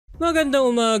Magandang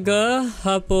umaga,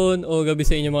 hapon o gabi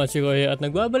sa inyo mga chikoy at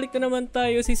nagbabalik na naman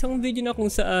tayo sa isang video na kung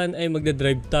saan ay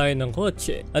magdadrive tayo ng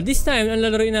kotse. At this time, ang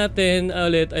lalaroin natin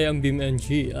ulit ay ang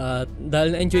BeamNG at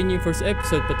dahil na-enjoy niyo yung first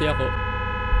episode, pati ako.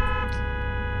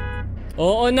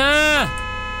 Oo na!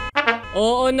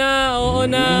 Oo na! Oo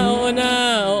na! Oo na!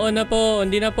 Oo na po!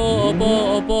 Hindi na po!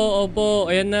 Opo! Opo! Opo!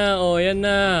 Ayan na! O, ayan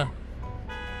na!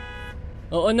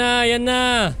 Oo na! Ayan na!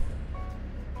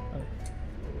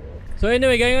 So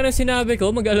anyway, gaya nga ng sinabi ko,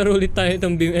 mag-alaro ulit tayo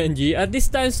itong BeamNG. At this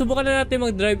time, subukan na natin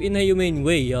mag-drive in a humane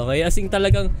way, okay? As in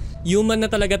talagang human na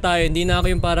talaga tayo. Hindi na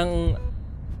ako yung parang...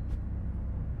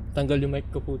 Tanggal yung mic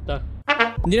ko, puta.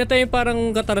 Hindi na tayo yung parang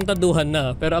katarantaduhan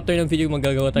na. Pero after ng video,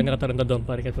 magagawa tayo ng katarantaduhan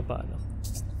para kahit paano.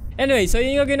 Anyway, so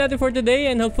yun yung gagawin natin for today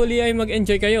and hopefully ay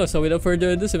mag-enjoy kayo. So without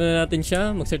further ado, simulan na natin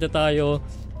siya. Mag-start na tayo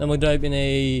na mag-drive in a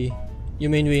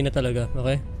humane way na talaga,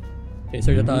 okay? Okay,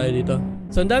 start na tayo dito.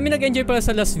 So, ang dami nag-enjoy pala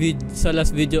sa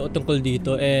last video tungkol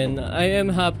dito and I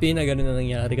am happy na gano'n na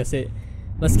nangyari kasi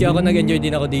maski ako nag-enjoy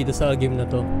din ako dito sa game na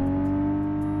to.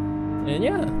 And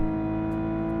yeah.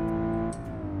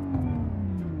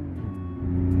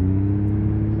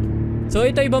 So,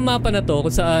 ito ibang mapa na to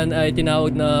kung saan ay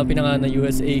tinawag na pinangalan na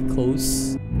USA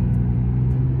Coast.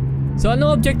 So,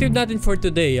 anong objective natin for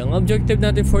today? Ang objective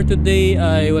natin for today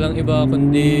ay walang iba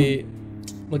kundi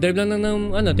mag-drive lang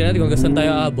ng ano, tinatin kung hanggang saan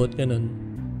tayo aabot, ganun.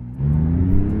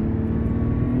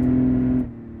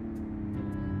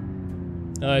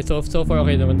 Alright, so far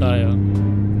okay naman tayo.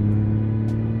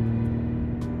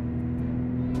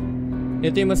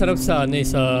 Ito yung masarap sa ano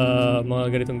sa mga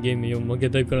ganitong game, yung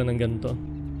mag-drive ka lang ng ganito.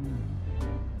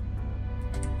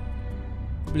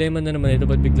 Problema na naman ito,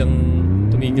 ba't biglang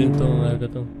tumigil to.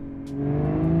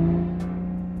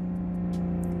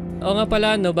 Oo nga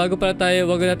pala, no, bago pala tayo,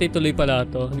 wag natin ituloy pala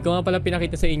to. Hindi ko nga pala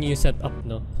pinakita sa inyo yung setup,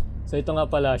 no. So ito nga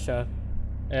pala siya.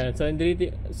 Ayan, so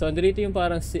andito yung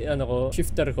parang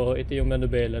shifter ko, ito yung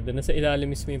manubela. Doon sa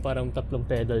ilalim mismo yung parang tatlong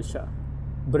pedal siya.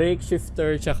 Brake,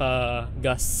 shifter, tsaka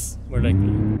gas, more likely.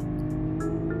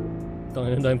 Ito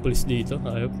nga yung police dito,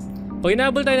 ayop. Pag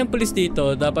inabol tayo ng police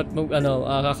dito, dapat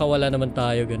kakawala naman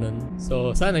tayo, ganun.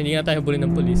 So sana hindi nga tayo bulin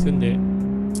ng police, hindi.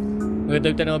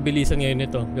 Magdadagdag tayo ng mabilisan ngayon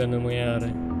ito, ganun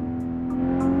mangyayari.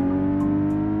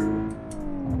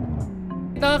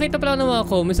 Nakakita pala ng mga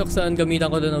comments kung saan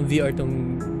gamitan ko doon ng VR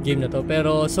tong game na to.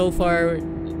 Pero so far,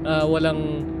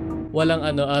 walang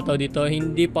ataw dito.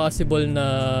 Hindi possible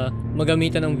na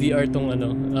magamitan ng VR tong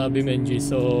BeamNG.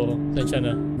 So, saan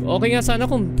na? Okay nga sana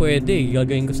kung pwede.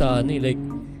 Gagawin ko sana like,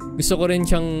 gusto ko rin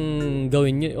siyang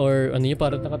gawin nyo or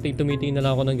parang tumitingin na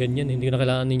lang ako ng ganyan. Hindi ko na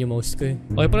kailangan ninyo mouse ko eh.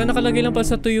 Okay, parang nakalagay lang pa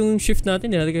sa 2 yung shift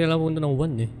natin. Hindi natin kailangan pumunta ng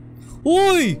 1 eh.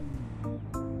 Uy!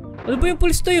 Ano ba yung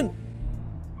police to yun?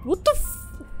 What the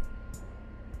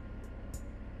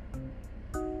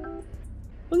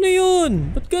Ano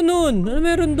yun? Ba't ganun? Ano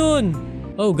meron doon?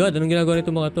 Oh god, anong ginagawa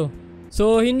nito mga to?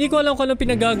 So, hindi ko alam kung anong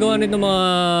pinagagawa nito mga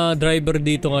driver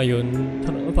dito ngayon.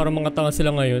 Parang mga tanga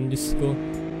sila ngayon, Diyos ko.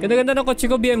 Ganda-ganda ng kotse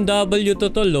ko, BMW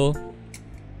to tol, oh.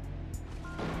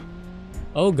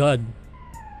 Oh god.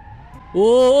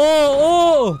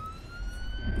 Oh!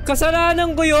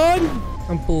 Kasalanan ko yun?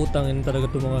 Ang putang yun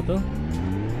talaga itong mga to.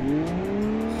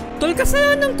 Tol,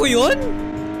 kasalanan ko yun?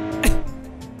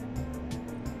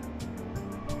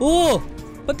 Oh!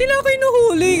 Pati na ako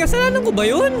inuhuli! Kasalanan ko ba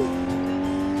yun?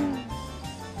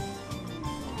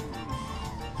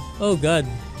 Oh god.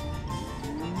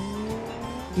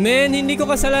 Men, hindi ko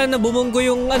kasalanan na bumunggo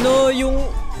yung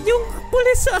yung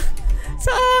pulis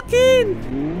sa akin!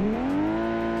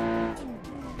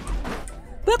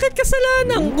 Bakit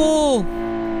kasalanan ko?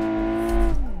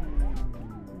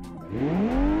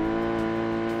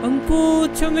 Ang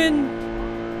putya, men.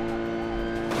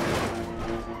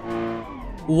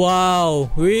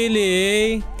 Wow,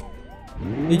 really?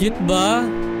 Legit ba?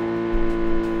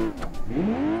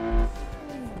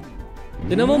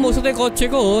 Tinan mo, musot yung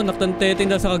kotse ko, oh. Naktantetin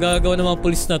dahil sa kagagawa ng mga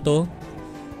pulis na to.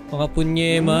 Mga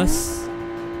punyemas.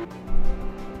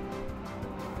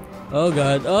 Oh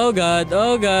god, oh god,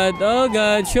 oh god, oh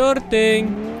god, sure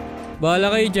thing.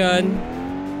 Bahala kayo dyan.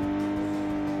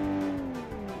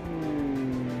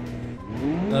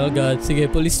 Oh god,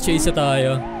 sige, police chase na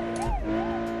tayo.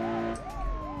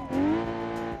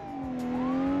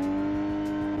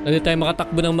 Hindi tayo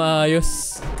makatakbo ng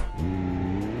maayos.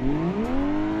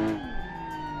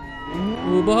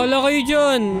 Oh, bahala kayo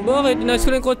dyan. Bakit? Inayos ko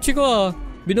lang yung kotse ko ah.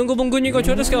 Binunggo-bunggo niyo yung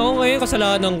kotse ko. Tapos ako ngayon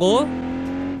kasalanan ko.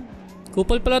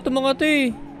 Kupal pala itong mga ito eh.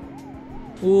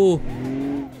 Oh.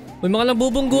 May mga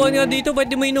nabubungguan nga dito. Ba't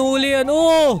di mo inuhuli yan?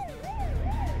 Oh!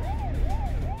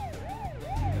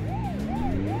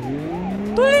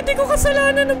 Tol, hindi ko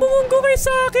kasalanan na bumunggo kayo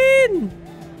sa akin.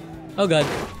 Oh god.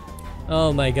 Oh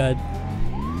my god.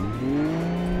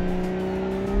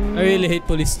 I really hate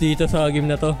police dito sa game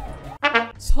na to.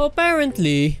 So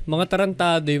apparently, mga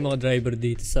tarantado yung mga driver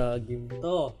dito sa game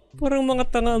to. Parang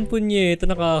mga tanga ang punyeta,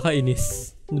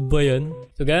 nakakainis. Ano ba yan?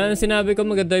 So gaya na sinabi ko,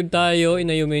 mag-drive tayo in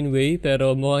a humane way.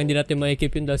 Pero mukhang hindi natin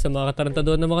ma-equip yun dahil sa mga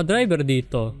katarantadoan ng mga driver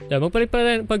dito. Kaya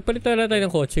pagpalit na tayo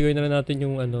ng kotse, gawin na natin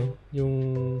yung yung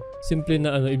simple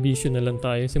na emission na lang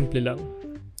tayo. Simple lang.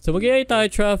 So mag-i-ay tayo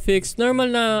traffics. Normal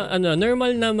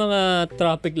na mga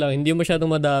traffic lang. Hindi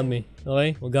masyadong madami.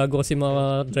 Okay? Magago kasi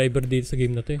mga driver dito sa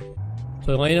game na to eh.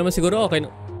 So ngayon naman siguro okay na.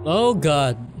 Oh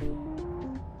god.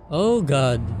 Oh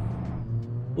god.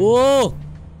 Oh!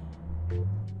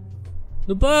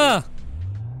 Ano ba?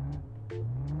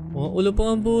 Ulo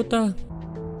pang ang puta.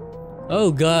 Oh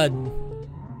god.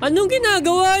 Anong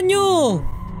ginagawa nyo?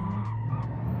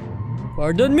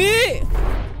 Pardon me?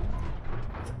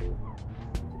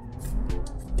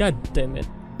 God damn it.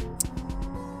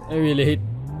 I really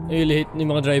hate yung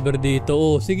mga driver dito.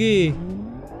 Oh, sige.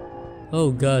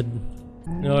 Oh god.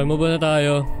 Okay, move na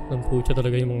tayo. Ang pucha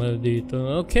talaga yung mga dito.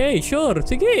 Okay, sure.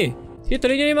 Sige. Sige,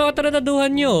 tuloy nyo yung mga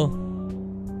tarantaduhan nyo.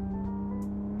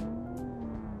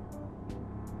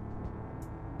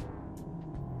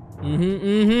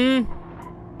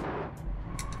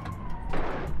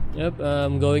 Yep,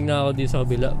 going na ako dito sa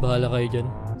kabila. Bahala kayo dyan.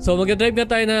 So, mag-drive na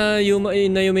tayo na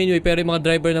humane way. Pero yung mga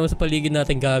driver naman sa paligid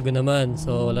natin gago naman.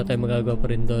 So, wala tayong magagawa pa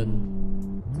rin doon.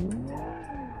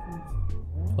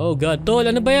 Oh god, tol,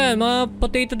 ano ba yan? Mga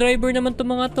potato driver naman to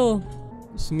mga to.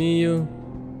 Diyos mio.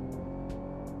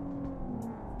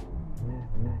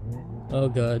 Oh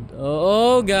god.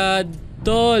 Oh god.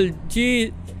 Tol,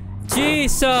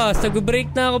 Jesus!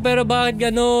 Nag-break na ako pero bakit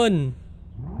ganun?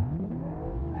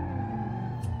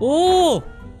 Oh!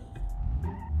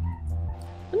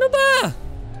 Ano ba?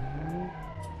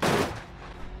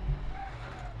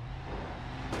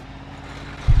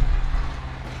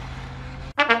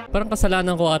 Parang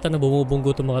kasalanan ko ata na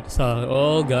bumubunggo itong mga to sa akin.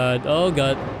 Oh god, oh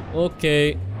god.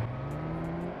 Okay.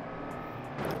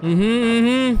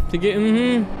 Sige,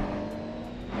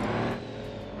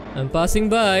 I'm passing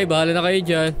by. Bahala na kayo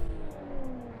dyan.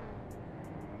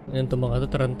 Ayan itong mga to,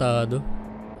 tarantado.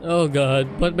 Oh god,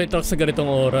 ba't may truck sa ganitong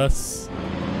oras?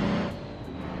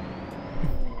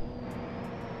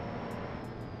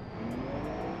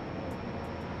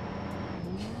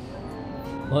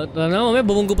 Ano, may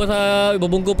bubunggo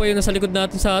pa yun nasa likod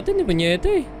natin sa atin, punyeta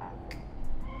eh.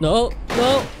 No.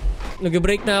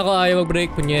 Nag-brake na ako, ayaw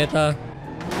mag-brake, punyeta.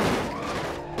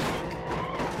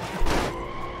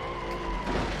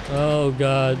 Oh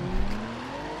god.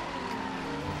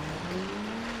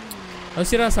 Ang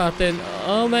sira sa atin.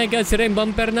 Oh my god, sira yung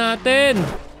bumper natin.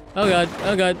 Oh god.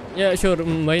 Yeah, sure,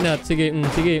 why not? Sige,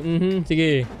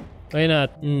 sige. Why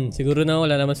not? Siguro na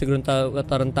wala naman siguro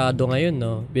tarantado ngayon,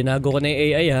 no? Binago ko na yung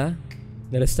AI, ha?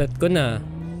 Nirestart ko na.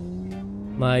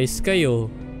 Mais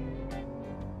kayo.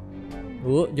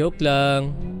 Joke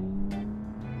lang.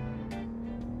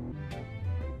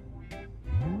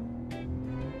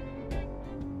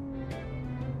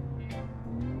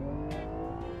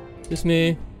 Excuse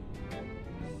me.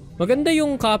 Maganda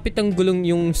yung kapit ng gulong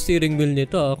yung steering wheel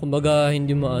nito, ha? Kumbaga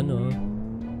hindi maano, ha?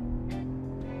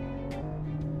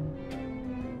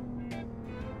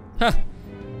 Ha!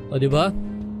 O diba?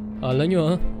 Kala nyo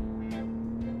ha?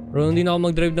 Pero hindi na ako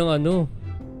mag-drive ng ano.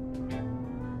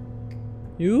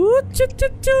 Yuuu! Chu!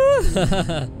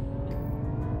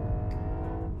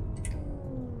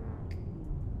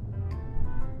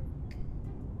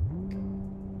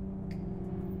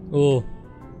 Oh.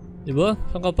 Diba?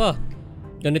 Saan ka pa?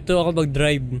 Ganito ako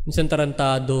mag-drive. Minsan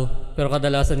tarantado. Pero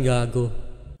kadalasan gago.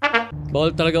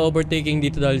 Bawal talaga overtaking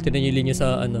dito dahil tinan yung linya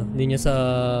sa linya sa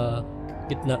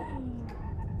gitna.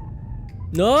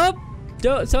 Nope!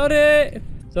 Sorry!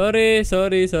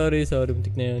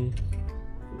 Muntik na yun.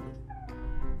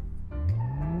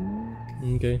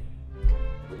 Okay.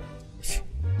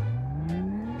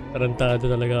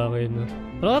 Tarantado talaga ako yun, no?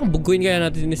 Parang buguin kaya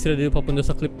natin ni sila dito papunta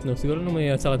sa clip, no? Siguro na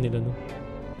may sa kanila, no?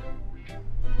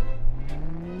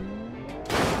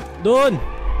 Doon!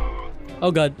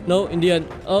 Oh god, no, hindi yan.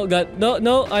 Oh god,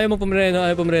 no, ayaw mo pumireno,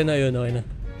 ayun, okay na.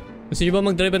 Gusto nyo ba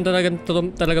mag-drive ang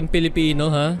talagang Filipino,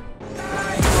 ha?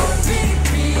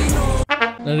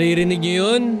 Naririnig nyo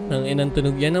yun? Ang inang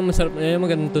tunog yan, ang masarap na yan,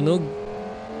 magandang tunog.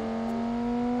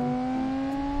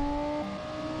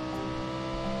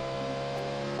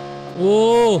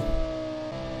 Oh!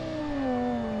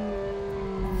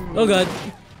 Oh god,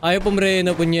 ayaw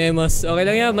pumireno, punyemas. Okay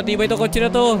lang yan, matibay itong kotse na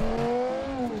to.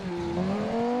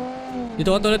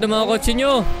 Dito ka tulad ng mga kotse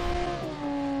nyo.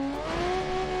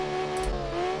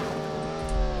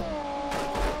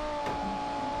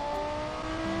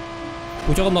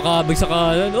 Pucha ka makabig sa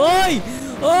kanan. Oy!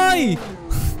 Oy!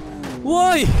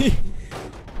 Woy!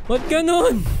 Ba't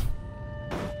ganun?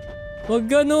 Wag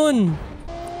ganun.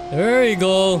 There you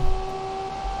go.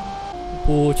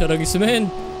 Pucha ragis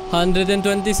men.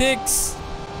 126.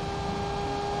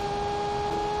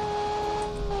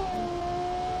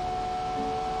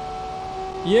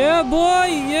 Yeah boy!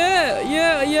 Yeah!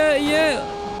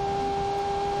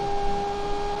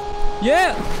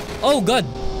 Yeah! Oh god!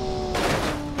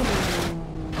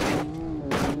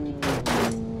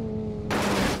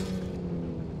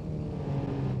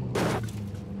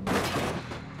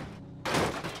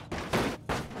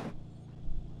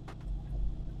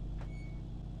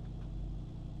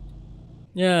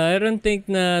 Yeah, I don't think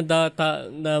na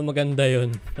maganda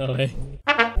yun. Okay.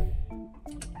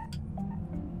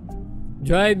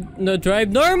 Drive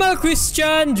normal,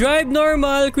 Kristian! Drive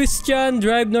normal, Kristian!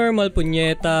 Drive normal,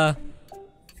 punyeta.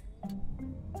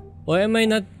 Why am I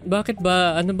not... Bakit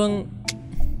ba? Ano bang...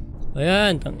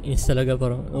 Ayan, tangis talaga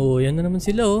parang... Oh, yan na naman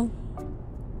sila, oh.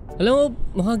 Alam mo,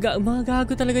 mga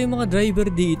gago talaga yung mga driver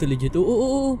dito, legit.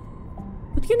 Oo.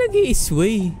 Ba't ka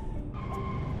nag-i-sway?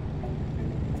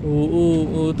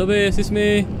 Oo, tabi, sis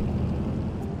me.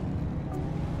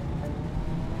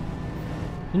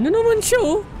 Yun na naman siya,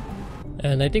 oh.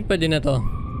 And I think pwede na to.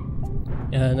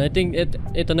 Yan, I think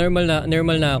ito normal na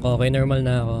ako. Okay, normal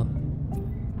na ako.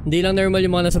 Hindi lang normal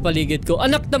yung mga nasa paligid ko.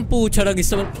 Anak ng pucha,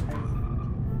 ragis naman.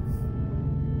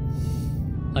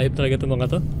 Ayop talaga itong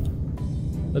mga to.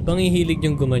 Ba't bang ihilig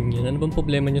yung gumanyan? Ano bang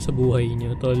problema nyo sa buhay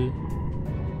nyo, tol?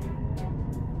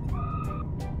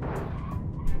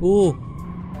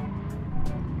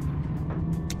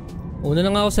 Una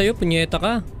na nga ako sa'yo, punyeta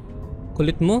ka.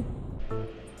 Kulit mo.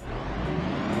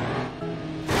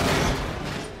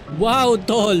 Wow,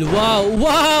 tol!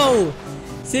 Wow!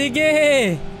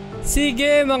 Sige!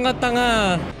 Sige, mga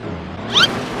tanga!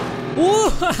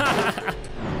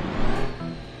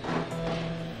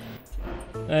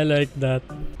 I like that.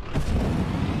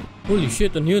 Holy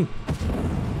shit, ano yun?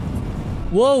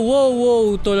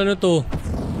 Wow! Tol, ano to?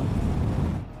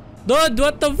 Dude,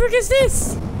 what the frick is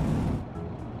this?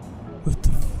 What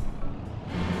the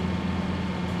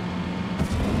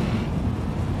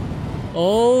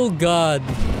Oh god.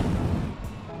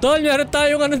 Tol, meron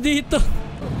tayong ano dito.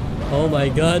 Oh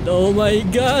my god. What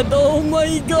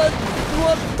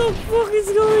the fuck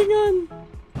is going on?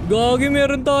 Gagi,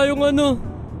 meron tayong ano.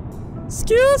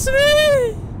 Excuse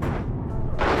me.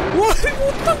 Why,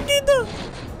 putang ina.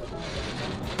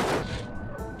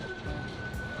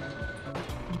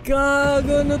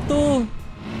 Gago na to.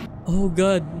 Oh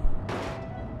god.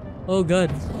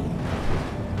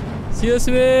 Excuse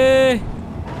me.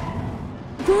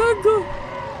 Gago.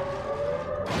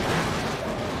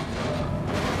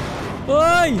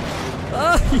 Ay!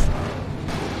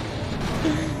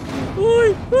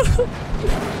 Uy!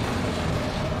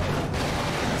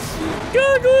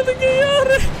 Gago,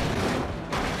 nangyayari?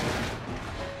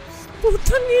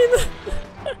 Putang ina.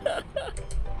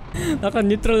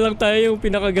 Naka-neutral lang tayo, yung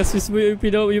pinaka-gasis mo,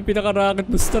 yung pinaka-rocket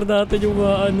booster natin, yung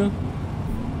mga ano.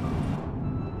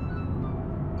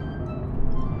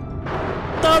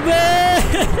 Tabi!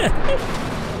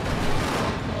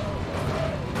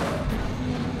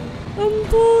 Ang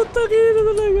putang ina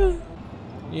talaga.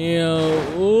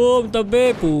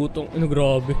 Tabi, putong, ano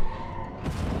grabe.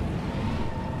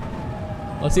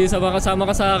 O sige, sama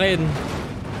ka sa akin.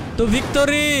 To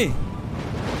victory!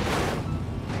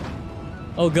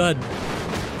 Oh god.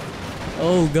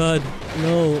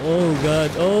 No, oh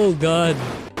god.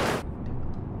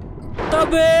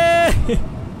 Tabi!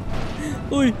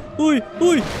 Uy!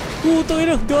 Putang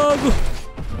ina, gago.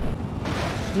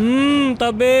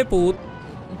 Tabi,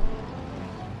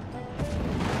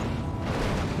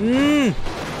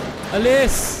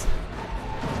 alis.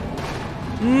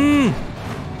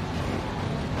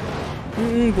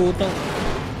 Putang.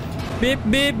 Beep,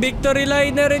 victory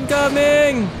liner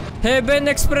incoming. Heaven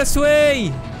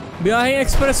Expressway. Biyaheng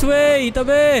Expressway,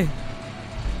 tabi.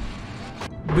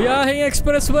 Biyaheng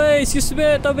Expressway, excuse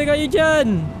me, tabi kayo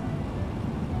dyan.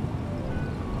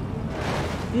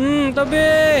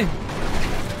 Tabi.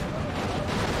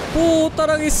 Puta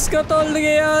ng iska, tol,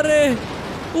 nangyayari.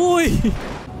 Uy.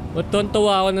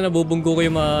 Matontawa ako na nabubunggo ko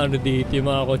yung mga ano dito, yung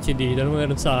mga kotse dito. Ano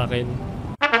meron sa akin?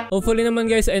 Hopefully naman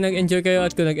guys ay nag-enjoy kayo,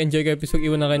 at kung nag-enjoy kayo, please huwag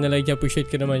iwan na kayo na like, appreciate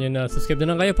ko naman yun na subscribe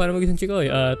na lang kayo para mag-isang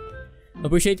chikoy. At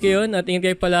appreciate ko yun, at ingat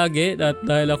kayo palagi, at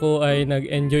dahil ako ay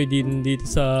nag-enjoy din dito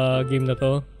sa game na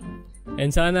to.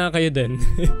 And sana kayo din.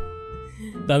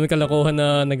 Dami kalokohan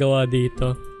na nagawa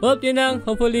dito. Well, yun lang.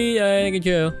 Hopefully ay nag-enjoy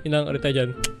kayo. Yun lang, ulit tayo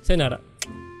dyan. Sayonara.